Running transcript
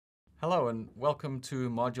Hello and welcome to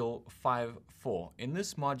Module 5.4. In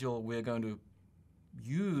this module, we're going to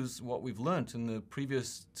use what we've learned in the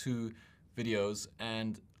previous two videos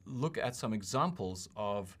and look at some examples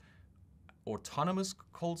of autonomous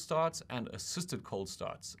cold starts and assisted cold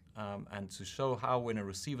starts, and to show how when a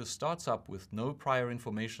receiver starts up with no prior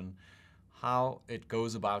information, how it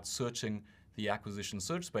goes about searching the acquisition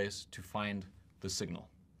search space to find the signal.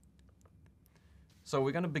 So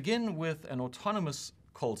we're going to begin with an autonomous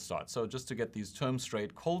cold start. So just to get these terms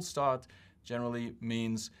straight, cold start generally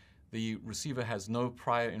means the receiver has no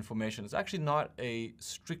prior information. It's actually not a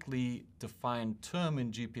strictly defined term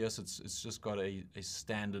in GPS. It's just got a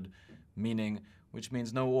standard meaning, which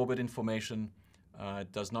means no orbit information,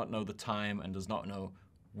 does not know the time, and does not know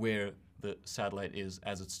where the satellite is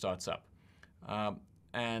as it starts up.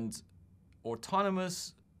 And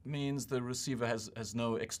autonomous means the receiver has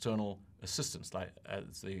no external assistance, like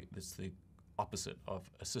it's the opposite of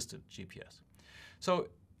assisted GPS. So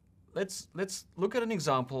let's look at an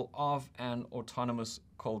example of an autonomous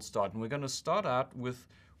cold start. And we're going to start out with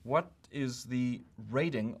what is the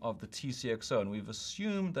rating of the TCXO. And we've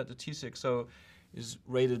assumed that the TCXO is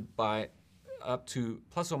rated by up to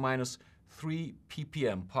plus or minus 3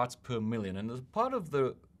 ppm, parts per million. And as part of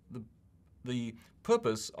the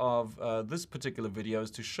purpose of this particular video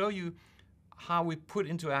is to show you how we put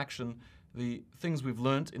into action the things we've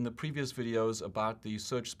learned in the previous videos about the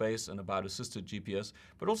search space and about assisted GPS,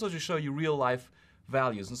 but also to show you real-life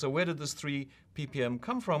values. And so where did this 3 ppm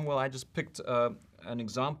come from? Well, I just picked an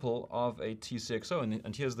example of a TCXO,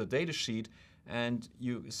 and here's the data sheet. And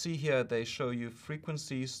you see here they show you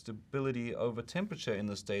frequency stability over temperature in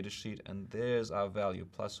this data sheet, and there's our value,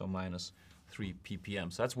 plus or minus 3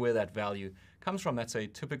 ppm. So that's where that value comes from. That's a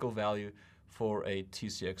typical value for a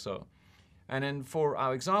TCXO. And then for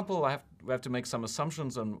our example, we have to make some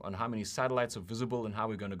assumptions on how many satellites are visible and how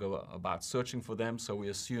we're going to go about searching for them. So we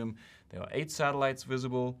assume there are 8 satellites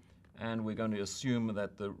visible, and we're going to assume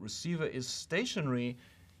that the receiver is stationary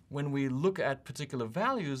when we look at particular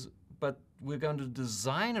values, but we're going to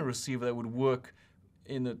design a receiver that would work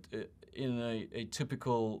in a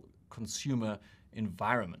typical consumer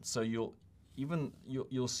environment. So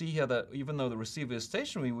you'll see here that even though the receiver is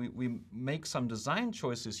stationary, we make some design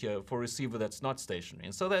choices here for a receiver that's not stationary.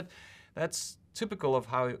 And so that's typical of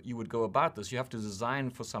how you would go about this. You have to design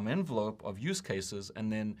for some envelope of use cases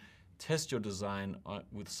and then test your design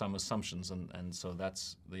with some assumptions. And so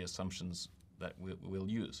that's the assumptions that we'll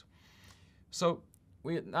use. So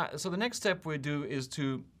the next step we do is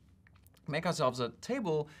to make ourselves a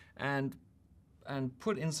table and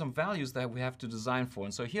put in some values that we have to design for.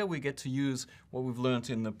 And so here we get to use what we've learned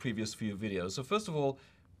in the previous few videos. So first of all,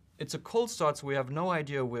 it's a cold start, so we have no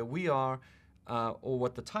idea where we are or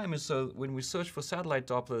what the time is. So when we search for satellite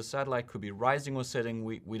Doppler, the satellite could be rising or setting,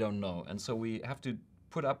 we don't know. And so we have to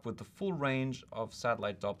put up with the full range of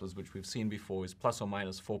satellite Dopplers, which we've seen before is plus or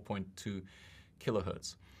minus 4.2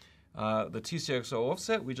 kilohertz. The TCXO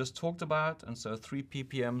offset we just talked about, and so 3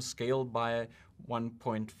 ppm scaled by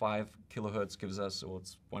 1.5 kilohertz gives us, or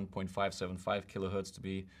it's 1.575 kilohertz to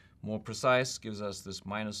be more precise, gives us this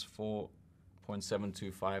minus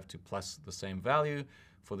 4.725 to plus the same value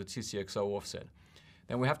for the TCXO offset.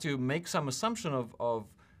 Then we have to make some assumption of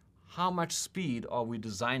how much speed are we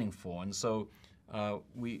designing for, and so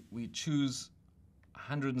we choose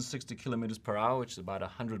 160 kilometers per hour, which is about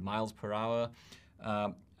 100 miles per hour,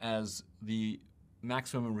 as the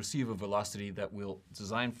maximum receiver velocity that we'll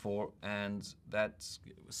design for, and that's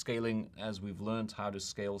scaling as we've learned how to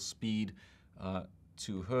scale speed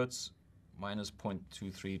to hertz, minus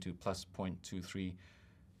 0.23 to plus 0.23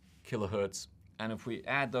 kilohertz. And if we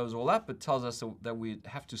add those all up, it tells us that we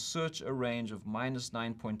have to search a range of minus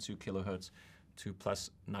 9.2 kilohertz to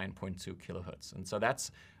plus 9.2 kilohertz. And so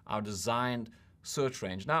that's our designed search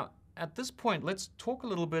range. Now, at this point, let's talk a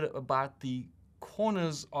little bit about the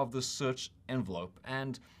corners of the search envelope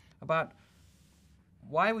and about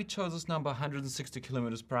why we chose this number 160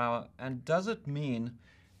 kilometers per hour, and does it mean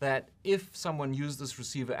that if someone used this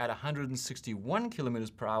receiver at 161 kilometers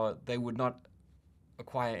per hour, they would not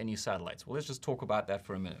acquire any satellites? Well, let's just talk about that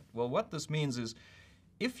for a minute. Well, what this means is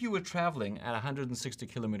if you were traveling at 160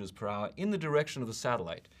 kilometers per hour in the direction of the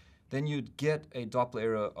satellite, then you'd get a Doppler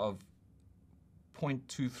error of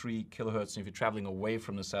 0.23 kilohertz, and if you're traveling away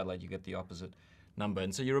from the satellite, you get the opposite number.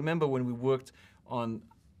 And so you remember when we worked on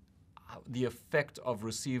the effect of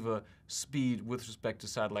receiver speed with respect to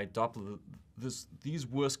satellite Doppler, these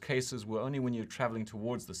worst cases were only when you're traveling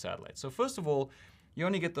towards the satellite. So first of all, you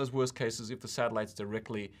only get those worst cases if the satellite's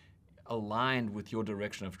directly aligned with your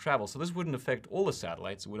direction of travel. So this wouldn't affect all the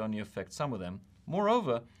satellites, it would only affect some of them.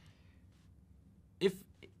 Moreover, if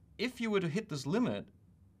if you were to hit this limit,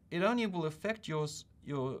 it only will affect your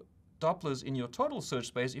Dopplers in your total search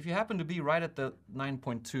space if you happen to be right at the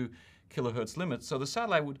 9.2 kilohertz limit. So the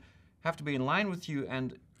satellite would have to be in line with you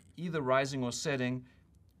and either rising or setting,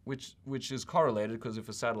 which is correlated, because if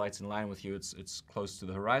a satellite's in line with you, it's close to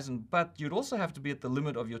the horizon. But you'd also have to be at the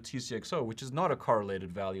limit of your TCXO, which is not a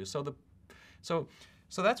correlated value. So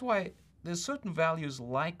that's why there's certain values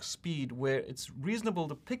like speed where it's reasonable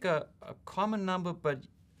to pick a common number, but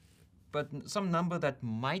some number that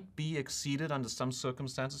might be exceeded under some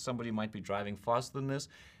circumstances. Somebody might be driving faster than this,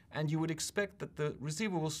 and you would expect that the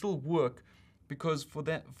receiver will still work, because for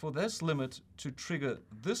this limit to trigger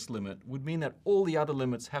this limit would mean that all the other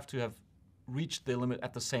limits have to have reached their limit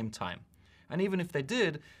at the same time. And even if they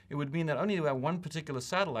did, it would mean that only one particular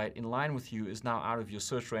satellite in line with you is now out of your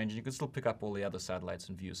search range, and you can still pick up all the other satellites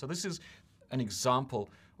in view. So this is an example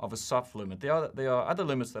of a soft limit. There are other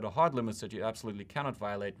limits that are hard limits that you absolutely cannot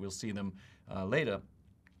violate. We'll see them later.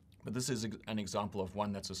 But this is an example of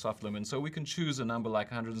one that's a soft limit. And so we can choose a number like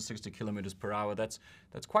 160 kilometers per hour. That's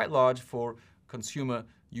quite large for consumer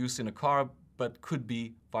use in a car, but could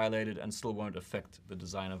be violated and still won't affect the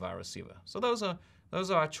design of our receiver. So those are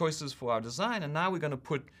our choices for our design. And now we're going to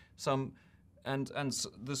put some, and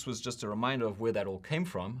this was just a reminder of where that all came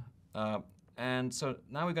from. And so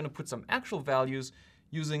now we're going to put some actual values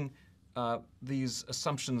using these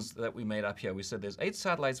assumptions that we made up here. We said there's 8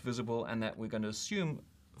 satellites visible, and that we're going to assume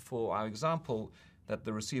for our example that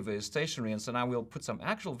the receiver is stationary. And so now we'll put some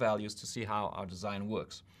actual values to see how our design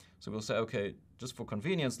works. So we'll say, okay, just for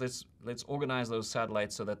convenience, let's organize those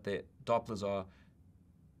satellites so that their Dopplers are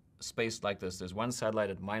spaced like this. There's one satellite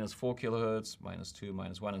at -4 kilohertz, -2,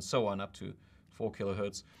 -1, and so on up to 4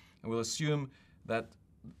 kilohertz. And we'll assume that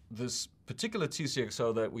this particular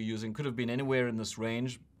TCXO that we're using could have been anywhere in this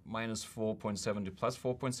range, -4.7 to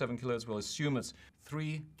 +4.7 kilohertz. We'll assume it's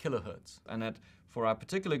 3 kilohertz. And that for our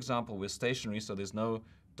particular example, we're stationary, so there's no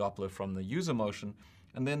Doppler from the user motion.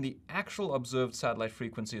 And then the actual observed satellite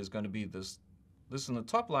frequency is going to be this on the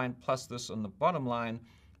top line plus this on the bottom line.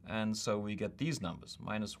 And so we get these numbers,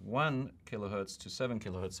 -1 kilohertz to 7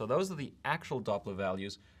 kilohertz. So those are the actual Doppler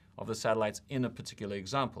values of the satellites in a particular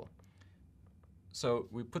example. So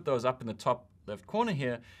we put those up in the top left corner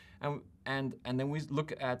here, and then we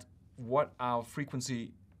look at what our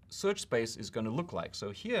frequency search space is going to look like.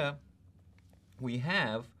 So here we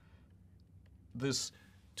have this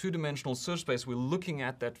two-dimensional search space. We're looking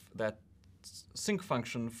at that sync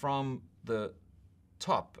function from the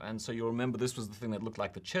top. And so you'll remember this was the thing that looked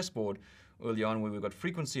like the chessboard early on, where we've got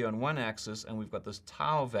frequency on one axis and we've got this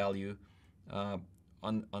tau value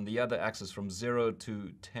on the other axis from 0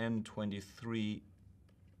 to 1023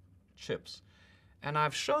 chips. And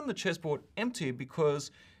I've shown the chessboard empty because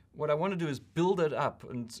what I want to do is build it up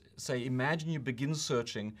and say, imagine you begin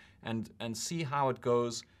searching and see how it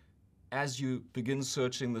goes as you begin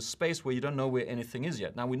searching the space where you don't know where anything is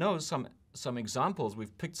yet. Now we know some examples,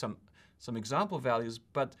 we've picked some example values,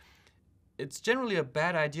 but it's generally a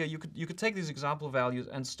bad idea. You could take these example values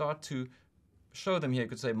and start to show them here. You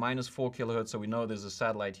could say -4 kilohertz, so we know there's a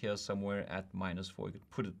satellite here somewhere at -4. You could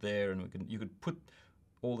put it there, and you could put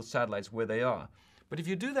all the satellites where they are. But if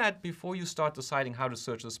you do that before you start deciding how to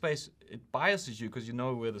search the space, it biases you because you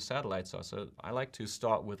know where the satellites are. So I like to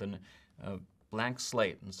start with a blank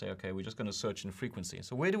slate and say, okay, we're just going to search in frequency.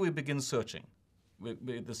 So where do we begin searching?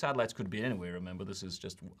 The satellites could be anywhere. Remember, this is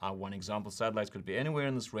just our one example. Satellites could be anywhere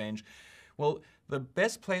in this range. Well, the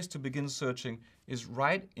best place to begin searching is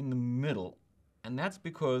right in the middle. And that's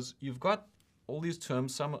because you've got all these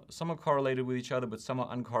terms. Some are correlated with each other, but some are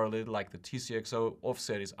uncorrelated, like the TCXO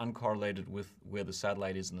offset is uncorrelated with where the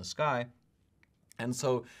satellite is in the sky. And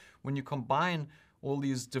so when you combine all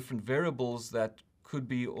these different variables that could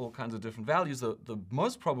be all kinds of different values, the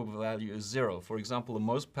most probable value is 0. For example, the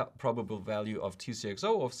most probable value of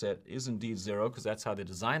TCXO offset is indeed 0, because that's how they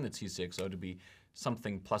designed the TCXO, to be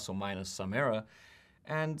something plus or minus some error.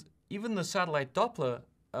 And even the satellite Doppler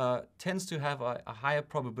tends to have a higher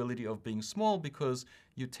probability of being small, because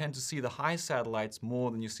you tend to see the high satellites more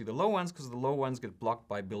than you see the low ones, because the low ones get blocked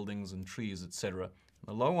by buildings and trees, etc.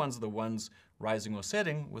 The low ones are the ones rising or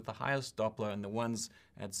setting with the highest Doppler, and the ones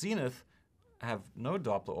at zenith have no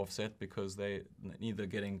Doppler offset because they're neither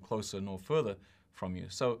getting closer nor further from you.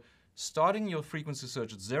 So starting your frequency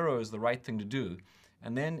search at 0 is the right thing to do.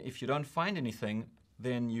 And then if you don't find anything,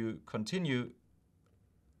 then you continue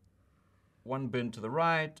one bin to the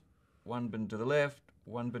right, one bin to the left,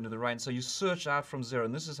 one bin to the right. And so you search out from 0,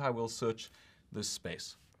 and this is how we'll search this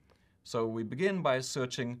space. So we begin by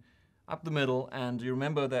searching up the middle, and you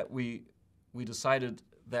remember that we decided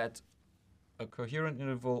that a coherent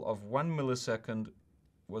interval of 1 millisecond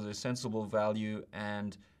was a sensible value,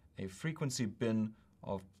 and a frequency bin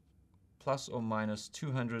of plus or minus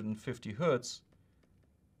 250 Hertz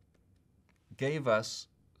gave us,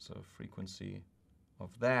 so frequency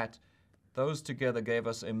of that, those together gave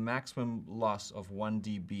us a maximum loss of 1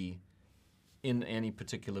 dB in any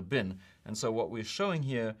particular bin. And so what we're showing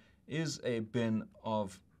here is a bin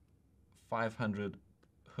of 500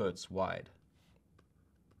 Hertz wide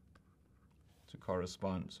to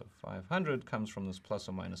correspond. So 500 comes from this plus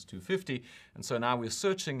or minus 250. And so now we're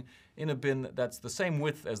searching in a bin that's the same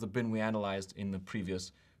width as the bin we analyzed in the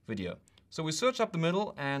previous video. So we search up the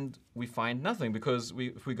middle and we find nothing, because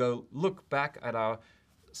if we go look back at our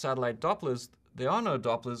satellite Dopplers, there are no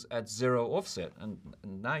Dopplers at 0 offset. And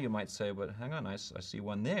now you might say, but hang on, I see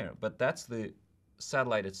one there. But that's the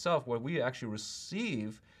satellite itself. What we actually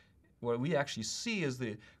receive, what we actually see, is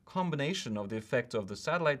the combination of the effect of the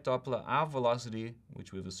satellite Doppler, our velocity,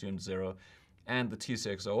 which we've assumed 0, and the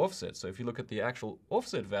TCXO offset. So if you look at the actual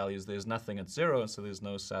offset values, there's nothing at 0, and so there's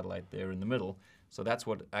no satellite there in the middle. So that's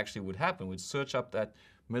what actually would happen. We'd search up that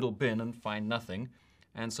middle bin and find nothing.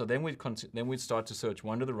 And so then we'd start to search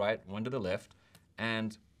one to the right, one to the left.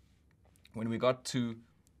 And when we got to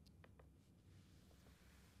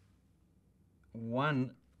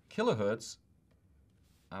 1 kilohertz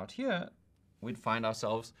out here, we'd find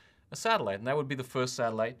ourselves a satellite. And that would be the first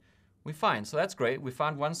satellite we find. So that's great. We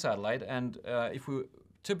found one satellite. And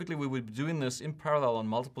typically we would be doing this in parallel on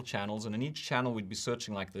multiple channels. And in each channel, we'd be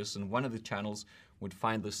searching like this. And one of the channels would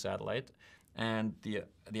find this satellite. And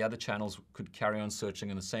the other channels could carry on searching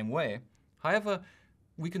in the same way. However,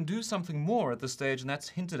 we can do something more at this stage, and that's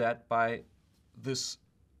hinted at by this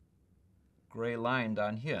gray line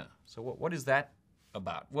down here. So what is that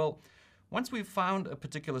about? Well, once we've found a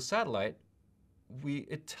particular satellite,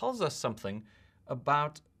 it tells us something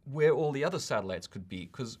about where all the other satellites could be,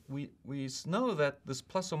 because we know that this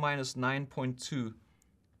plus or minus 9.2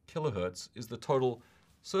 kilohertz is the total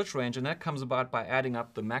search range, and that comes about by adding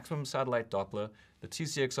up the maximum satellite Doppler, the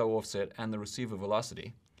TCXO offset, and the receiver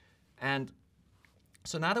velocity. And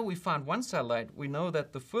so now that we've found one satellite, we know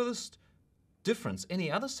that the furthest difference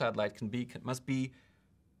any other satellite must be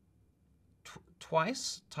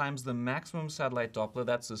twice times the maximum satellite Doppler.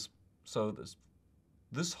 That's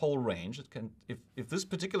this whole range. If this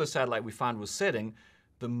particular satellite we found was setting,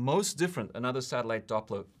 the most different another satellite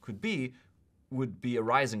Doppler would be a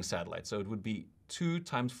rising satellite. So it would be 2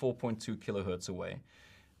 times 4.2 kilohertz away.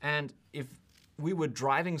 And if we were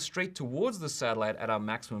driving straight towards the satellite at our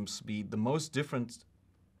maximum speed, the most different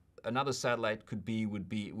another satellite would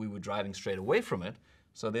be we were driving straight away from it.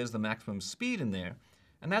 So there's the maximum speed in there.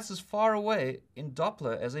 And that's as far away in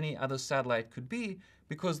Doppler as any other satellite could be,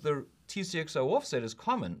 because the TCXO offset is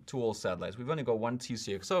common to all satellites. We've only got one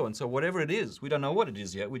TCXO, and so whatever it is, we don't know what it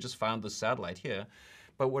is yet. We just found the satellite here.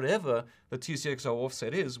 But whatever the TCXO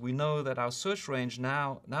offset is, we know that our search range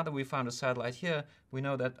now that we found a satellite here, we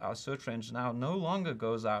know that our search range now no longer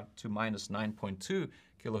goes out to minus 9.2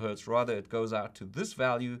 kilohertz. Rather, it goes out to this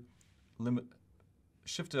value,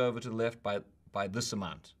 shifted over to the left by this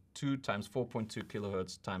amount, 2 times 4.2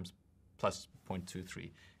 kilohertz times plus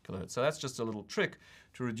 0.23 kilohertz. So that's just a little trick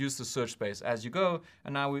to reduce the search space as you go.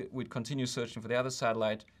 And now we'd continue searching for the other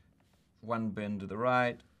satellite, one bin to the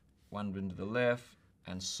right, one bin to the left,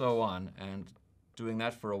 and so on. And doing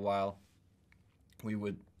that for a while, we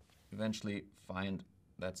would eventually find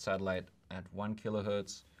that satellite at 1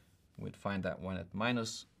 kilohertz. We'd find that one at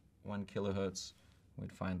minus 1 kilohertz.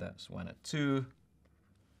 We'd find that one at 2.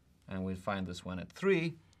 And we'd find this one at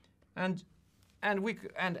 3. And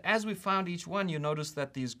as we found each one, you notice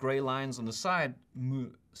that these gray lines on the side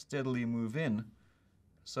steadily move in,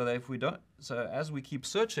 so that as we keep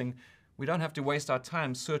searching, we don't have to waste our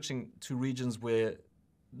time searching to regions where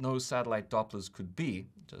no satellite Dopplers could be,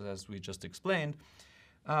 as we just explained.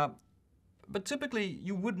 But typically,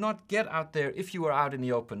 you would not get out there if you were out in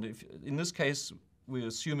the open. In this case, we're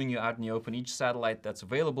assuming you're out in the open. Each satellite that's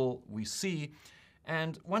available, we see.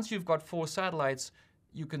 And once you've got 4 satellites,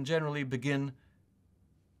 you can generally begin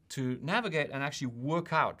to navigate and actually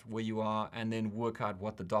work out where you are, and then work out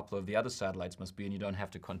what the Doppler of the other satellites must be, and you don't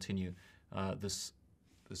have to continue this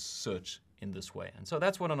search in this way. And so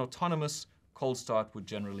that's what an autonomous cold start would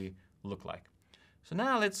generally look like. So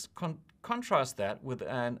now let's contrast that with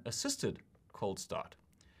an assisted cold start.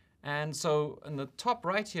 And so in the top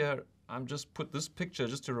right here, I'm just put this picture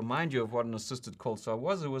just to remind you of what an assisted cold start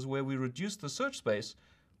was. It was where we reduced the search space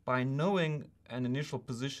by knowing an initial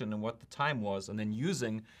position and what the time was, and then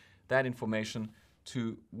using that information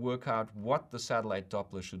to work out what the satellite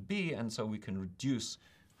Doppler should be, and so we can reduce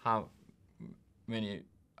how many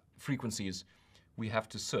frequencies we have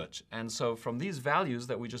to search. And so from these values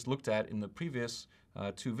that we just looked at in the previous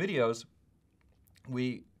 2 videos,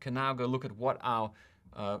 we can now go look at what our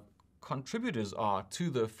contributors are to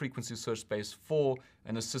the frequency search space for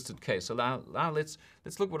an assisted case. So now let's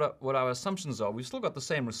look what our assumptions are. We've still got the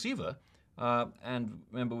same receiver, and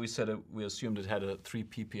remember we said we assumed it had a 3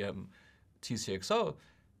 ppm TCXO,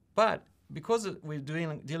 but because we're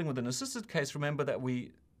dealing with an assisted case, remember that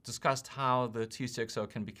we discussed how the TCXO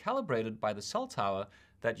can be calibrated by the cell tower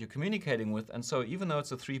that you're communicating with. And so even though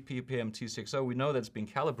it's a 3 ppm TCXO, we know that it's being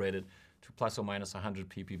calibrated to plus or minus 100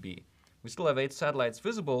 ppb. We still have 8 satellites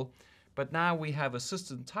visible, but now we have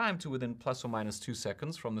assisted time to within plus or minus 2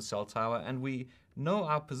 seconds from the cell tower, and we know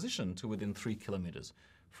our position to within 3 kilometers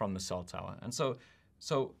from the cell tower. And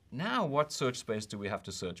so now what search space do we have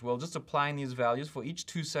to search? Well, just applying these values, for each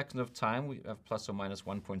 2 seconds of time, we have plus or minus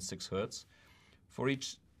 1.6 hertz. For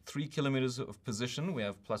each 3 kilometers of position, we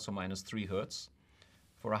have plus or minus 3 hertz.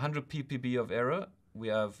 For 100 ppb of error, we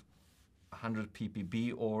have 100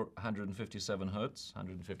 ppb or 157 hertz,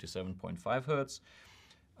 157.5 hertz.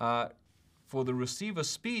 For the receiver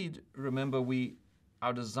speed, remember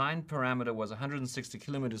our design parameter was 160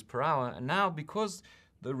 kilometers per hour, and now because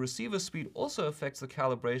the receiver speed also affects the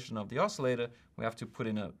calibration of the oscillator, we have to put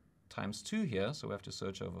in a ×2 here, so we have to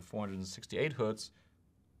search over 468 hertz,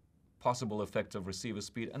 possible effect of receiver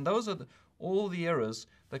speed. And those are all the errors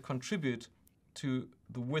that contribute to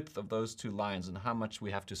the width of those 2 lines and how much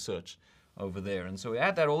we have to search over there. And so we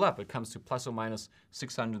add that all up, it comes to plus or minus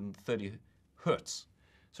 630 hertz.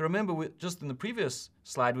 So remember, just in the previous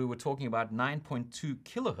slide, we were talking about 9.2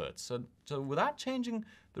 kilohertz. So without changing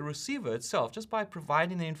the receiver itself, just by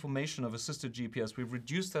providing the information of assisted GPS, we've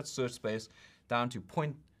reduced that search space down to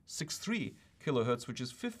 0.63 kilohertz, which is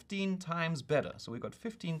 15 times better. So we've got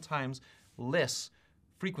 15 times less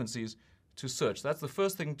frequencies to search. That's the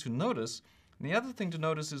first thing to notice. And the other thing to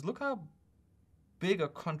notice is look how big a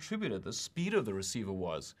contributor the speed of the receiver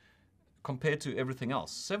was compared to everything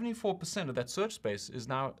else. 74% of that search space is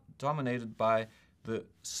now dominated by the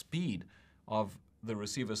speed of the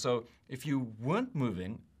receiver. So if you weren't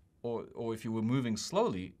moving, or if you were moving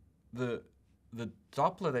slowly, the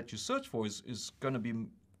Doppler that you search for is going to be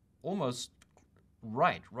almost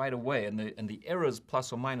right away, and the errors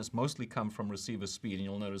plus or minus mostly come from receiver speed, and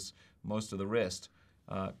you'll notice most of the rest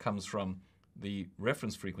comes from the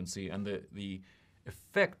reference frequency, and the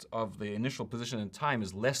effect of the initial position in time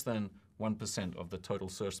is less than 1% of the total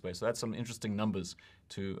search space. So that's some interesting numbers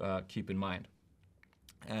to keep in mind.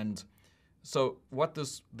 And so what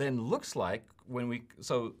this then looks like when we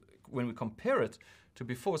compare it to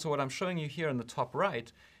before, so what I'm showing you here in the top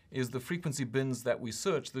right is the frequency bins that we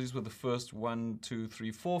searched. These were the first 1, 2,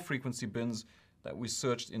 3, 4 frequency bins that we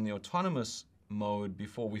searched in the autonomous mode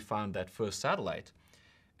before we found that first satellite.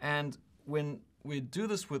 And when we do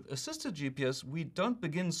this with assisted GPS, we don't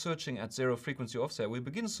begin searching at 0 frequency offset. We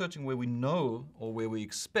begin searching where we know or where we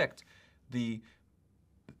expect the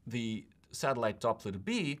satellite Doppler to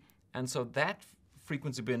be, and so that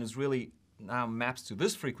frequency bin is really now maps to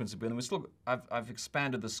this frequency bin. And I've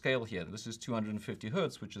expanded the scale here. This is 250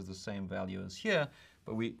 hertz, which is the same value as here,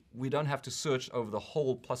 but we don't have to search over the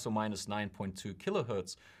whole plus or minus 9.2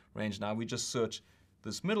 kilohertz range now. We just search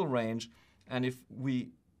this middle range, and if we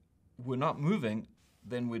were not moving,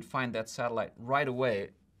 then we'd find that satellite right away,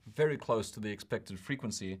 very close to the expected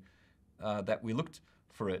frequency that we looked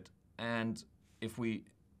for it. And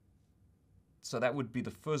so that would be the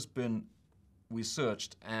first bin we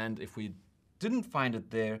searched, and if we didn't find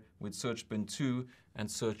it there, we'd search bin 2 and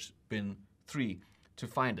search bin 3 to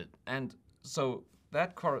find it. And so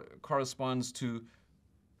that corresponds to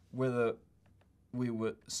whether we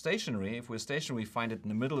were stationary. If we're stationary, we find it in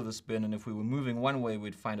the middle of this bin, and if we were moving one way,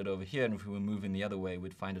 we'd find it over here, and if we were moving the other way,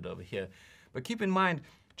 we'd find it over here. But keep in mind,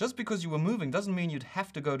 just because you were moving doesn't mean you'd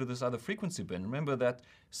have to go to this other frequency bin. Remember that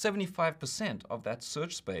 75% of that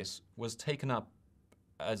search space was taken up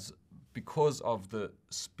because of the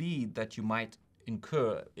speed that you might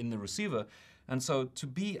incur in the receiver. And so to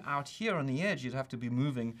be out here on the edge, you'd have to be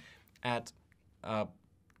moving at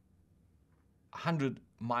 100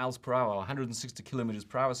 miles per hour, 160 kilometers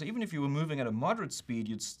per hour. So even if you were moving at a moderate speed,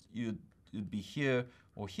 you'd be here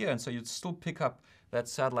or here, and so you'd still pick up that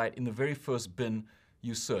satellite in the very first bin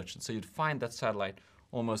you searched. And so you'd find that satellite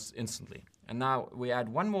almost instantly. And now we add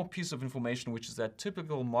one more piece of information, which is that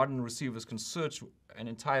typical modern receivers can search an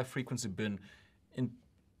entire frequency bin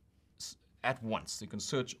at once. You can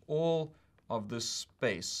search all of this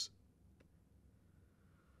space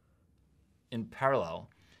in parallel.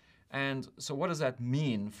 And so what does that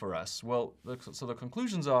mean for us? Well, so the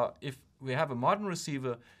conclusions are, if we have a modern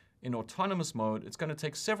receiver, in autonomous mode, it's going to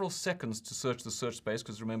take several seconds to search the search space,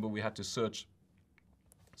 because remember we had to search.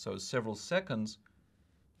 So several seconds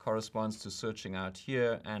corresponds to searching out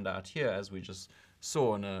here and out here, as we just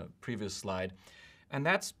saw in a previous slide. And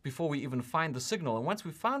that's before we even find the signal. And once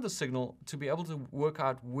we found the signal, to be able to work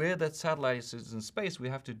out where that satellite is in space, we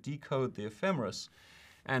have to decode the ephemeris.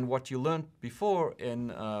 And what you learned before in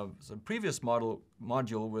the previous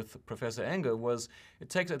module with Professor Enge was it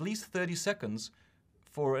takes at least 30 seconds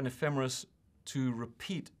for an ephemeris to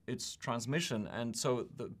repeat its transmission. And so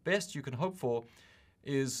the best you can hope for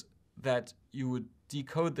is that you would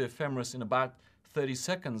decode the ephemeris in about 30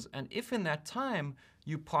 seconds. And if in that time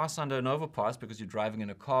you pass under an overpass because you're driving in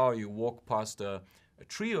a car, or you walk past a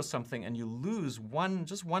tree or something, and you lose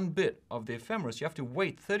just one bit of the ephemeris, you have to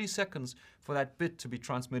wait 30 seconds for that bit to be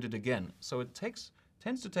transmitted again. So it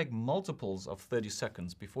tends to take multiples of 30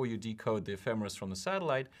 seconds before you decode the ephemeris from the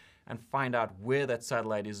satellite and find out where that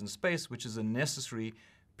satellite is in space, which is a necessary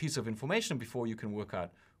piece of information before you can work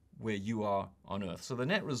out where you are on Earth. So the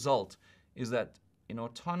net result is that in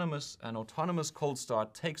autonomous cold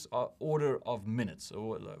start takes an order of minutes,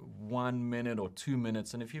 or 1 minute or 2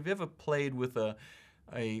 minutes. And if you've ever played with a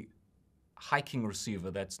hiking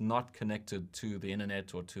receiver that's not connected to the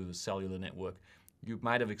internet or to the cellular network, you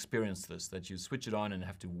might have experienced this, that you switch it on and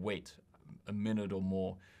have to wait a minute or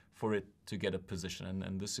more for it to get a position.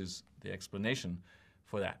 And this is the explanation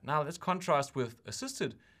for that. Now let's contrast with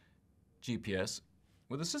assisted GPS.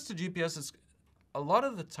 With assisted GPS, it's a lot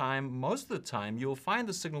of the time, most of the time, you'll find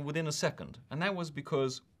the signal within a second. And that was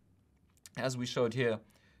because, as we showed here,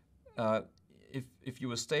 if you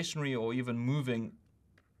were stationary or even moving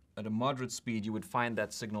at a moderate speed, you would find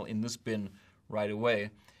that signal in this bin right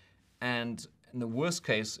away. And in the worst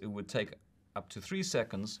case, it would take up to 3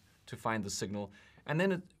 seconds to find the signal. And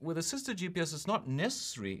then with assisted GPS, it's not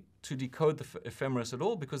necessary to decode the ephemeris at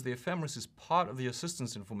all, because the ephemeris is part of the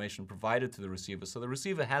assistance information provided to the receiver. So the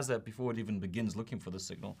receiver has that before it even begins looking for the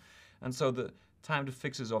signal. And so the time to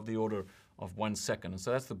fix is of the order of 1 second. And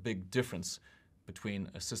so that's the big difference between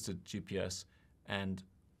assisted GPS and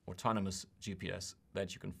autonomous GPS,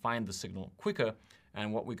 that you can find the signal quicker.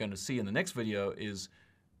 And what we're going to see in the next video is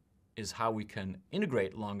how we can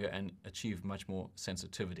integrate longer and achieve much more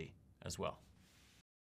sensitivity as well.